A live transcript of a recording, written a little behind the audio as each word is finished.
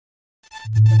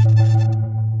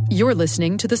You're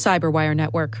listening to the Cyberwire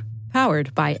Network,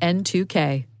 powered by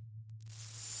N2K.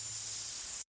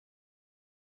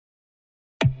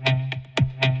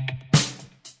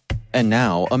 And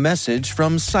now, a message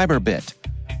from Cyberbit.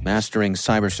 Mastering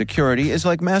cybersecurity is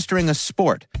like mastering a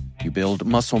sport. You build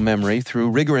muscle memory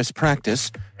through rigorous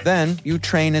practice, then you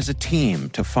train as a team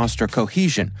to foster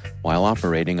cohesion while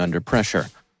operating under pressure.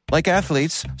 Like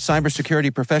athletes,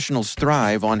 cybersecurity professionals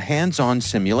thrive on hands-on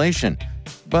simulation.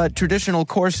 But traditional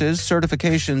courses,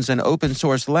 certifications, and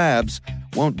open-source labs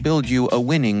won't build you a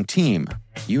winning team.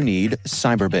 You need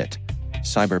Cyberbit.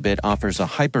 Cyberbit offers a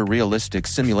hyper-realistic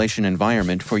simulation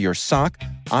environment for your SOC,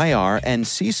 IR, and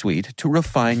C-suite to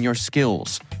refine your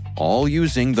skills, all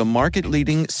using the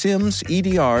market-leading SIMs,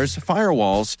 EDRs,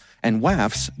 firewalls, and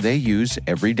WAFs they use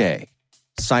every day.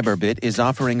 Cyberbit is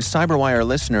offering Cyberwire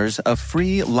listeners a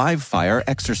free live-fire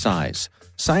exercise.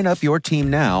 Sign up your team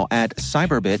now at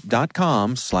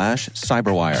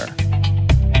cyberbit.com/cyberwire.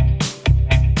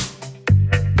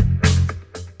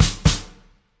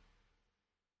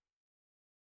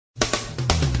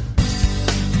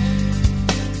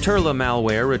 Turla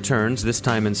malware returns, this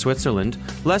time in Switzerland.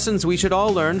 Lessons we should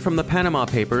all learn from the Panama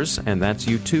Papers, and that's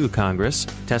you too, Congress.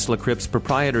 Tesla Crypt's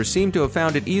proprietors seem to have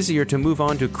found it easier to move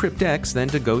on to CryptX than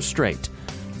to go straight.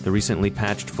 The recently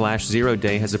patched Flash 0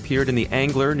 Day has appeared in the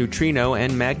Angler, Neutrino,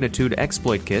 and Magnitude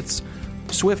exploit kits.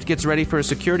 Swift gets ready for a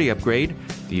security upgrade.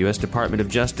 The U.S. Department of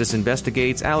Justice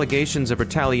investigates allegations of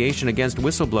retaliation against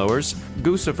whistleblowers.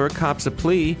 Guccifer cops a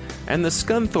plea, and the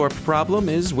Scunthorpe problem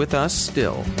is with us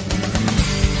still.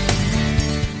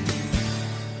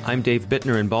 I'm Dave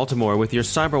Bittner in Baltimore with your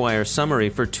Cyberwire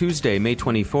summary for Tuesday, May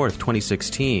 24th,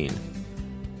 2016.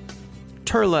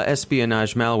 Turla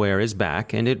espionage malware is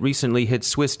back, and it recently hit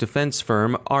Swiss defense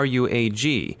firm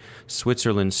RUAG.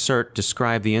 Switzerland's CERT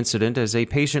described the incident as a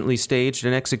patiently staged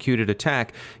and executed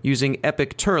attack using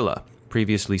Epic Turla,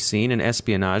 previously seen in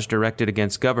espionage directed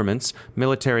against governments,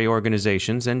 military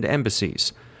organizations, and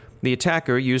embassies. The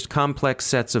attacker used complex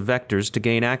sets of vectors to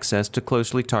gain access to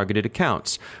closely targeted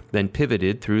accounts, then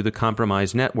pivoted through the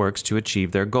compromised networks to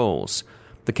achieve their goals.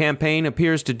 The campaign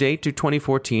appears to date to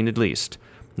 2014 at least.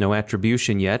 No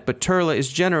attribution yet, but Turla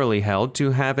is generally held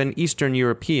to have an Eastern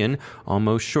European,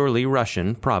 almost surely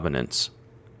Russian, provenance.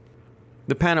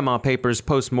 The Panama Papers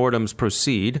postmortems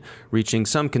proceed, reaching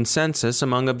some consensus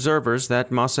among observers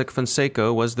that Mossack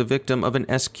Fonseca was the victim of an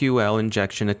SQL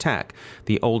injection attack,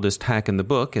 the oldest hack in the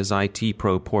book, as IT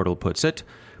Pro Portal puts it.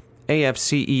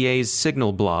 AFCEA's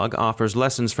Signal blog offers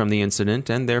lessons from the incident,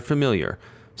 and they're familiar.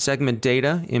 Segment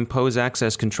data, impose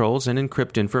access controls, and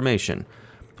encrypt information.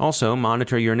 Also,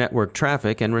 monitor your network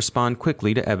traffic and respond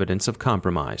quickly to evidence of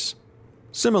compromise.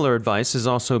 Similar advice is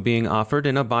also being offered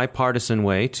in a bipartisan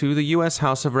way to the U.S.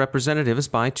 House of Representatives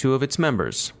by two of its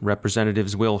members,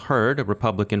 Representatives Will Hurd, a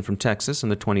Republican from Texas in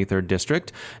the 23rd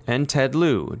District, and Ted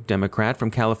Lieu, Democrat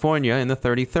from California in the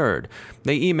 33rd.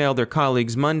 They emailed their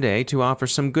colleagues Monday to offer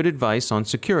some good advice on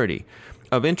security.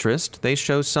 Of interest, they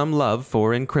show some love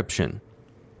for encryption.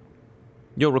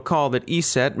 You'll recall that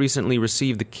ESET recently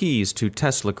received the keys to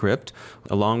Tesla Crypt,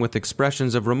 along with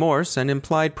expressions of remorse and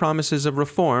implied promises of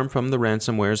reform from the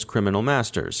ransomware's criminal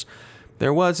masters.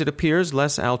 There was, it appears,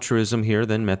 less altruism here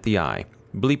than met the eye.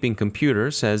 Bleeping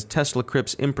Computer says Tesla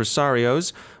Crypt's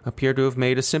impresarios appear to have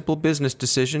made a simple business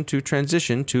decision to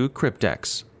transition to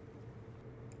CryptX.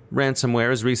 Ransomware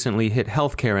has recently hit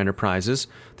healthcare enterprises.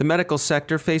 The medical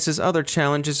sector faces other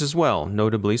challenges as well,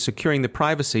 notably securing the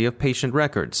privacy of patient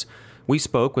records. We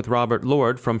spoke with Robert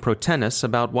Lord from Protenus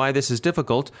about why this is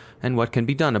difficult and what can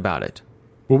be done about it.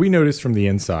 What we noticed from the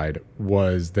inside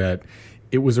was that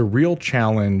it was a real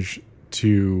challenge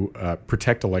to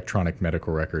protect electronic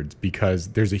medical records because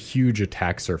there's a huge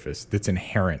attack surface that's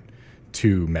inherent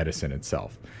to medicine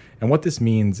itself. And what this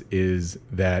means is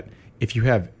that if you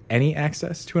have any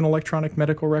access to an electronic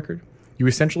medical record, you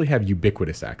essentially have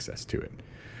ubiquitous access to it.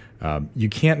 You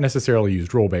can't necessarily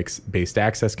use role-based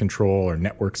access control or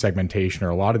network segmentation or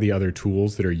a lot of the other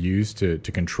tools that are used to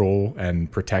control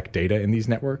and protect data in these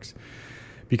networks.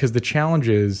 Because the challenge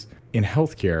is, in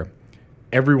healthcare,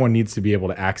 everyone needs to be able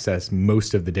to access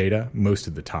most of the data most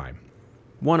of the time.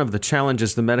 One of the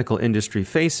challenges the medical industry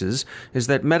faces is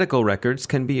that medical records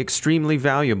can be extremely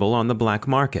valuable on the black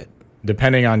market.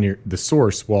 Depending on the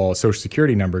source, while a social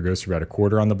security number goes for about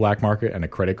 $0.25 on the black market and a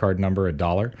credit card number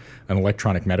 $1, an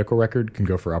electronic medical record can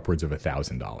go for upwards of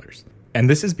 $1,000. And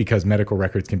this is because medical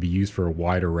records can be used for a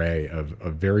wide array of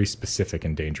very specific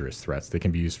and dangerous threats. They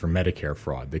can be used for Medicare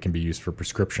fraud. They can be used for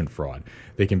prescription fraud.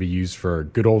 They can be used for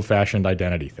good old-fashioned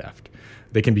identity theft.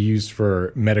 They can be used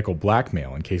for medical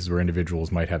blackmail in cases where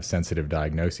individuals might have sensitive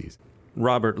diagnoses.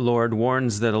 Robert Lord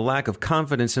warns that a lack of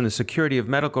confidence in the security of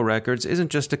medical records isn't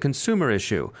just a consumer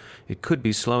issue. It could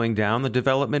be slowing down the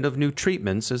development of new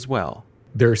treatments as well.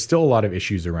 There are still a lot of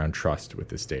issues around trust with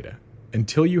this data.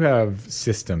 Until you have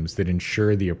systems that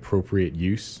ensure the appropriate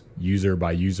use, user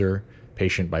by user,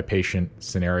 patient by patient,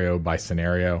 scenario by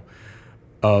scenario,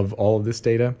 of all of this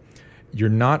data, you're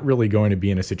not really going to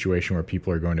be in a situation where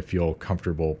people are going to feel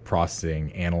comfortable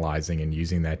processing, analyzing, and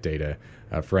using that data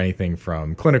for anything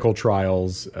from clinical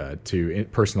trials to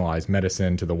personalized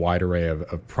medicine to the wide array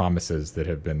of promises that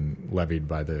have been levied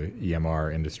by the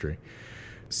EMR industry.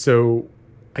 So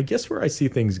I guess where I see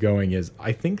things going is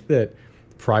I think that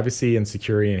privacy and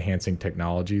security enhancing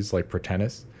technologies like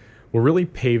Protenus will really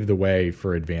pave the way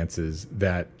for advances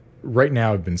that right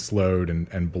now have been slowed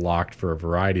and blocked for a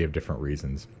variety of different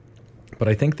reasons. But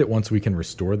I think that once we can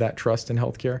restore that trust in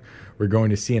healthcare, we're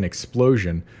going to see an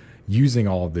explosion using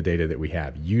all of the data that we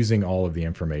have, using all of the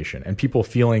information, and people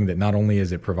feeling that not only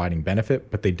is it providing benefit,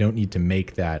 but they don't need to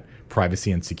make that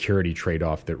privacy and security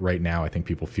trade-off that right now I think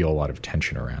people feel a lot of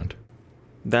tension around.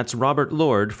 That's Robert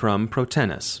Lord from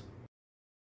Protenus.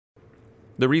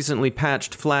 The recently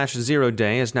patched Flash Zero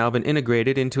Day has now been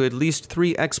integrated into at least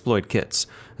 3 exploit kits,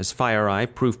 as FireEye,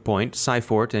 Proofpoint,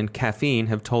 Cyfort, and Caffeine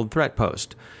have told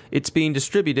ThreatPost. It's being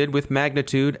distributed with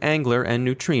Magnitude, Angler, and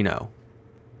Neutrino.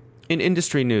 In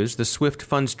industry news, the Swift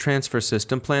Funds Transfer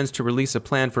System plans to release a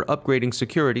plan for upgrading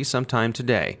security sometime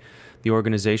today. The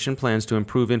organization plans to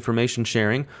improve information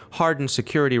sharing, harden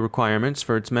security requirements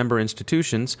for its member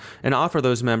institutions, and offer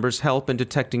those members help in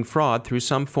detecting fraud through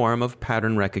some form of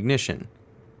pattern recognition.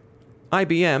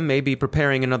 IBM may be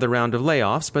preparing another round of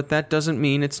layoffs, but that doesn't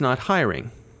mean it's not hiring.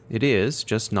 It is,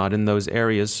 just not in those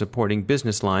areas supporting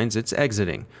business lines it's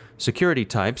exiting. Security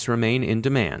types remain in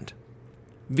demand.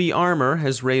 vArmor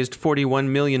has raised $41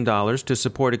 million to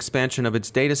support expansion of its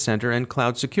data center and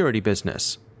cloud security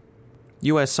business.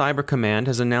 U.S. Cyber Command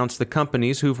has announced the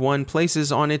companies who've won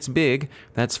places on its big,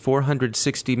 that's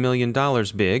 $460 million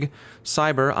big,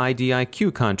 Cyber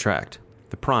IDIQ contract.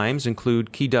 The primes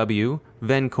include KeyW,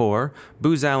 Vencor,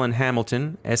 Booz Allen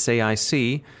Hamilton,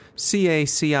 SAIC,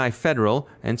 CACI Federal,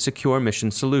 and Secure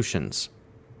Mission Solutions.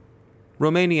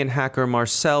 Romanian hacker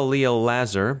Marcel Leel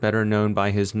Lazar, better known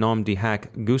by his nom de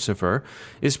hack Guccifer,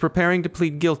 is preparing to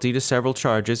plead guilty to several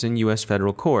charges in U.S.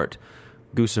 federal court.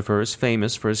 Guccifer is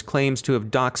famous for his claims to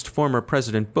have doxed former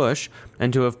President Bush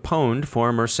and to have pwned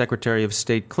former Secretary of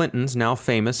State Clinton's now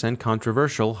famous and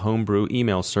controversial homebrew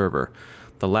email server.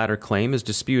 The latter claim is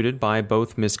disputed by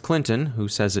both Ms. Clinton, who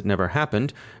says it never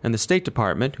happened, and the State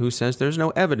Department, who says there's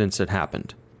no evidence it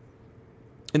happened.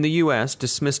 In the U.S.,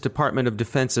 dismissed Department of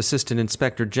Defense Assistant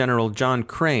Inspector General John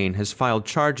Crane has filed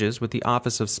charges with the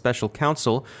Office of Special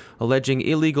Counsel alleging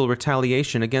illegal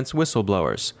retaliation against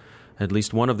whistleblowers. At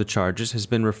least one of the charges has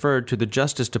been referred to the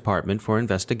Justice Department for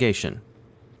investigation.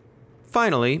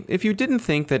 Finally, if you didn't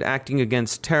think that acting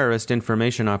against terrorist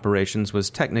information operations was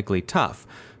technically tough,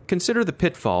 consider the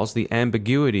pitfalls the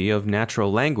ambiguity of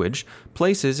natural language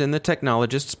places in the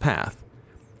technologist's path.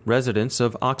 Residents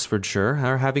of Oxfordshire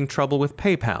are having trouble with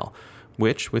PayPal,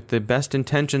 which, with the best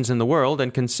intentions in the world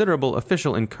and considerable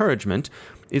official encouragement,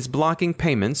 is blocking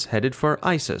payments headed for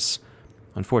ISIS.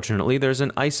 Unfortunately, there's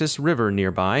an ISIS river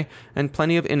nearby, and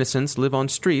plenty of innocents live on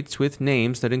streets with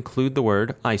names that include the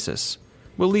word ISIS.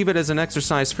 We'll leave it as an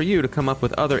exercise for you to come up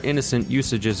with other innocent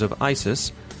usages of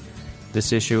ISIS.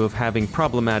 This issue of having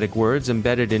problematic words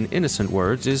embedded in innocent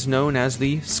words is known as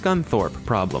the Scunthorpe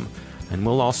problem, and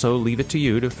we'll also leave it to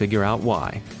you to figure out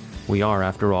why. We are,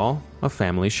 after all, a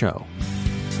family show.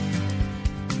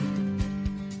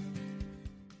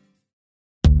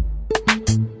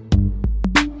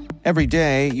 Every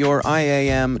day, your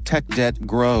IAM tech debt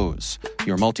grows.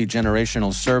 Your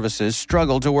multi-generational services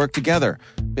struggle to work together.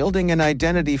 Building an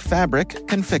identity fabric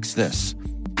can fix this.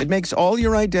 It makes all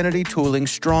your identity tooling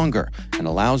stronger and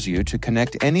allows you to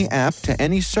connect any app to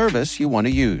any service you want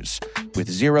to use, with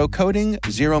zero coding,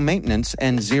 zero maintenance,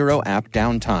 and zero app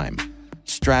downtime.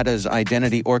 Strata's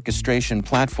identity orchestration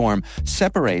platform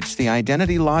separates the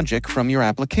identity logic from your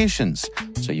applications,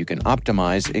 so you can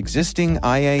optimize existing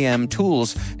IAM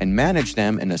tools and manage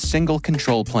them in a single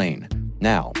control plane.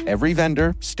 Now, every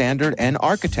vendor, standard, and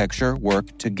architecture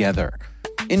work together.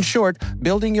 In short,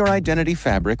 building your identity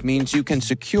fabric means you can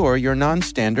secure your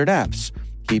non-standard apps,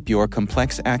 keep your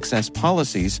complex access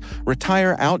policies,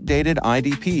 retire outdated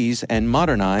IDPs, and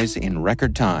modernize in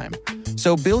record time.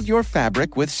 So build your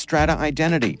fabric with Strata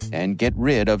Identity and get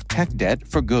rid of tech debt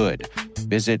for good.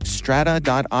 Visit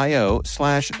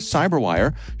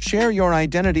strata.io/cyberwire, share your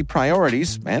identity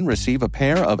priorities, and receive a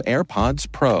pair of AirPods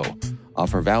Pro.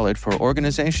 Offer valid for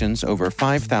organizations over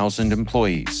 5,000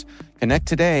 employees. Connect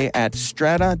today at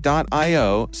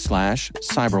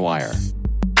strata.io/cyberwire.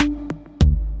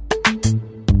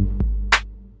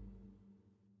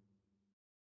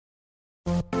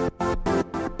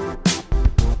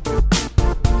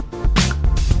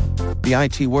 The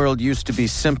IT world used to be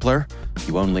simpler.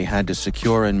 You only had to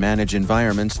secure and manage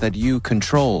environments that you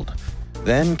controlled.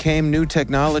 Then came new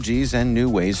technologies and new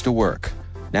ways to work.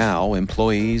 Now,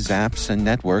 employees, apps, and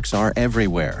networks are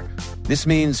everywhere. This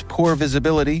means poor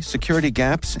visibility, security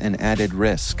gaps, and added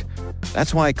risk.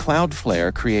 That's why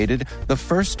Cloudflare created the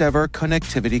first-ever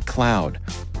connectivity cloud.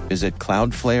 Visit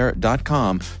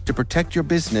cloudflare.com to protect your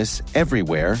business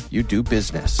everywhere you do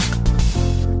business.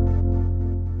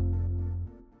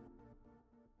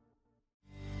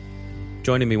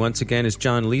 Joining me once again is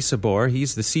John Lisabor.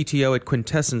 He's the CTO at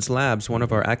Quintessence Labs, one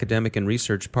of our academic and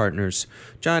research partners.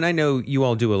 John, I know you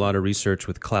all do a lot of research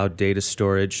with cloud data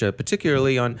storage,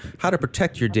 particularly on how to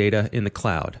protect your data in the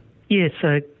cloud. Yeah,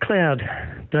 so cloud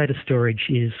data storage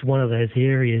is one of those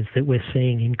areas that we're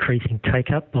seeing increasing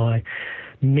take-up by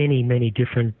many, many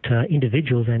different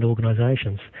individuals and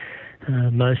organisations.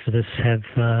 Most of us have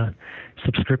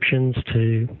subscriptions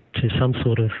to some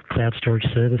sort of cloud storage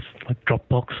service like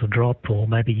Dropbox or Drop, or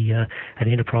maybe at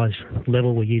enterprise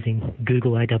level we're using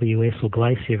Google, AWS or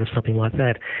Glacier or something like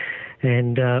that.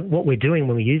 And what we're doing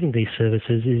when we're using these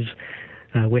services is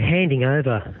we're handing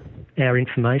over our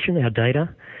information, our data,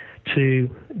 to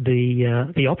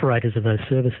the operators of those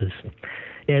services.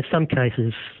 Now, in some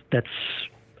cases that's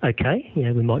okay.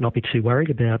 We might not be too worried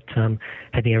about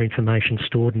having our information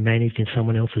stored and managed in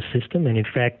someone else's system. And in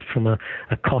fact, from a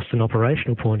cost and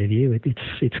operational point of view,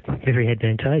 it's very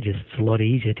advantageous. It's a lot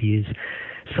easier to use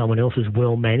someone else's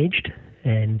well-managed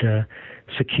and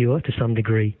secure, to some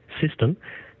degree, system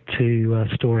to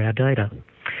store our data.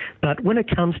 But when it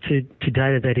comes to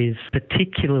data that is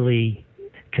particularly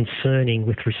concerning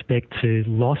with respect to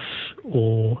loss,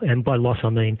 and by loss I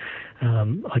mean,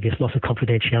 loss of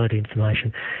confidentiality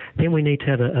information, then we need to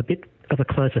have a bit of a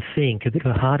closer think, a bit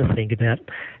of a harder think about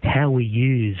how we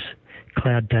use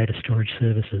cloud data storage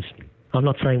services. I'm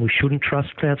not saying we shouldn't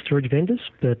trust cloud storage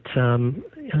vendors, but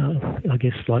I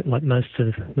guess like most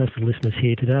of the listeners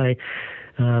here today,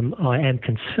 I am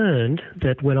concerned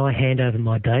that when I hand over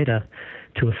my data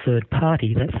to a third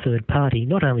party, that third party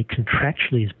not only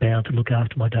contractually is bound to look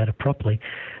after my data properly,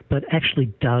 but actually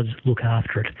does look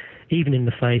after it, even in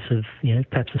the face of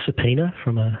perhaps a subpoena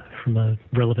from a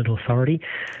relevant authority,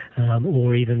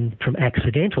 or even from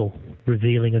accidental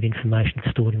revealing of information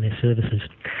stored in their services.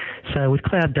 So with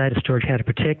cloud data storage, how to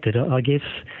protect it, I guess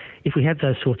if we have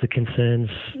those sorts of concerns,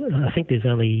 I think there's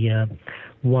only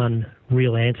one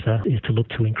real answer, is to look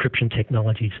to encryption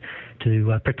technologies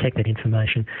to protect that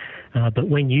information. But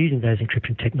when using those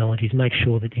encryption technologies, make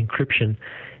sure that the encryption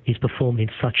is performed in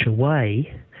such a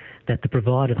way that the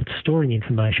provider that's storing the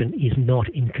information is not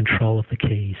in control of the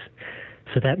keys.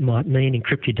 So that might mean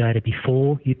encrypt your data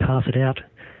before you pass it out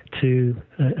to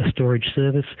a storage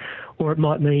service, or it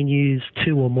might mean use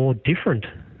two or more different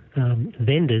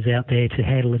vendors out there to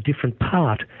handle a different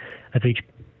part of each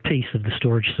piece of the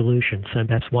storage solution. So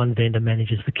perhaps one vendor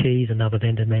manages the keys, another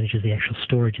vendor manages the actual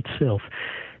storage itself.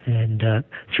 And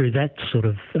through that sort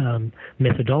of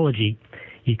methodology,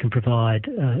 you can provide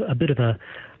a bit of a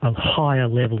higher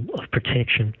level of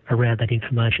protection around that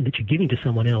information that you're giving to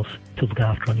someone else to look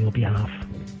after on your behalf.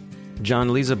 John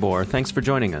Lisabor, thanks for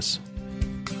joining us.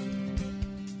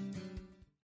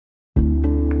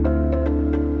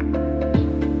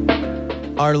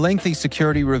 Are lengthy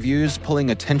security reviews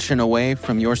pulling attention away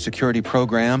from your security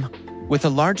program? With the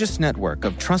largest network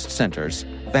of trust centers,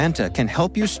 Vanta can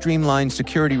help you streamline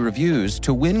security reviews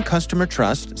to win customer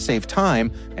trust, save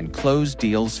time, and close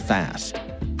deals fast.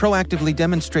 Proactively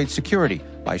demonstrate security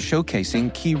by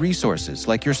showcasing key resources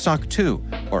like your SOC 2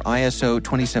 or ISO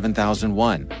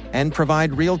 27001, and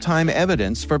provide real-time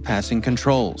evidence for passing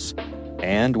controls.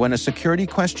 And when a security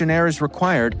questionnaire is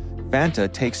required,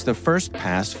 Vanta takes the first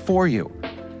pass for you.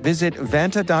 Visit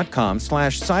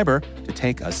vanta.com/cyber to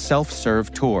take a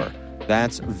self-serve tour.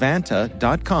 That's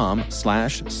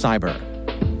vanta.com/cyber.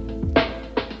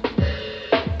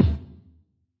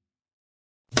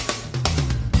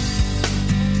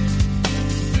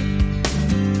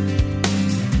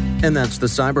 And that's the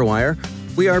Cyberwire.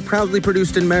 We are proudly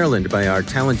produced in Maryland by our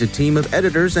talented team of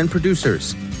editors and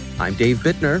producers. I'm Dave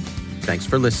Bittner. Thanks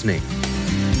for listening.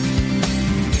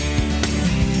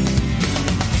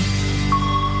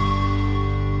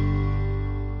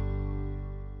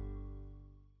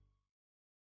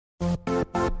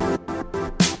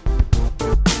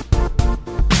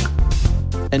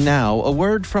 And now, a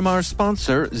word from our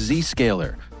sponsor,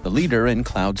 Zscaler, the leader in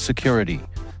cloud security.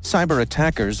 cyber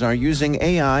attackers are using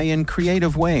AI in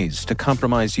creative ways to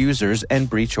compromise users and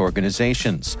breach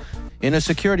organizations. In a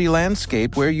security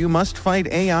landscape where you must fight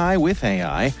AI with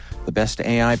AI, the best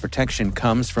AI protection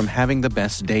comes from having the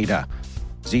best data.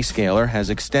 Zscaler has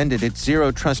extended its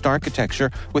Zero Trust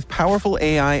architecture with powerful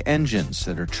AI engines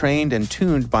that are trained and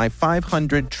tuned by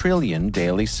 500 trillion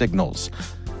daily signals.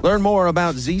 Learn more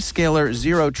about Zscaler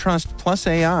Zero Trust Plus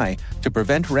AI to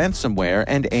prevent ransomware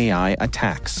and AI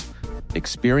attacks.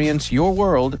 Experience your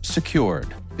world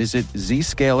secured. Visit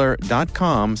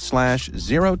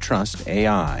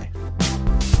zscaler.com/zerotrustai.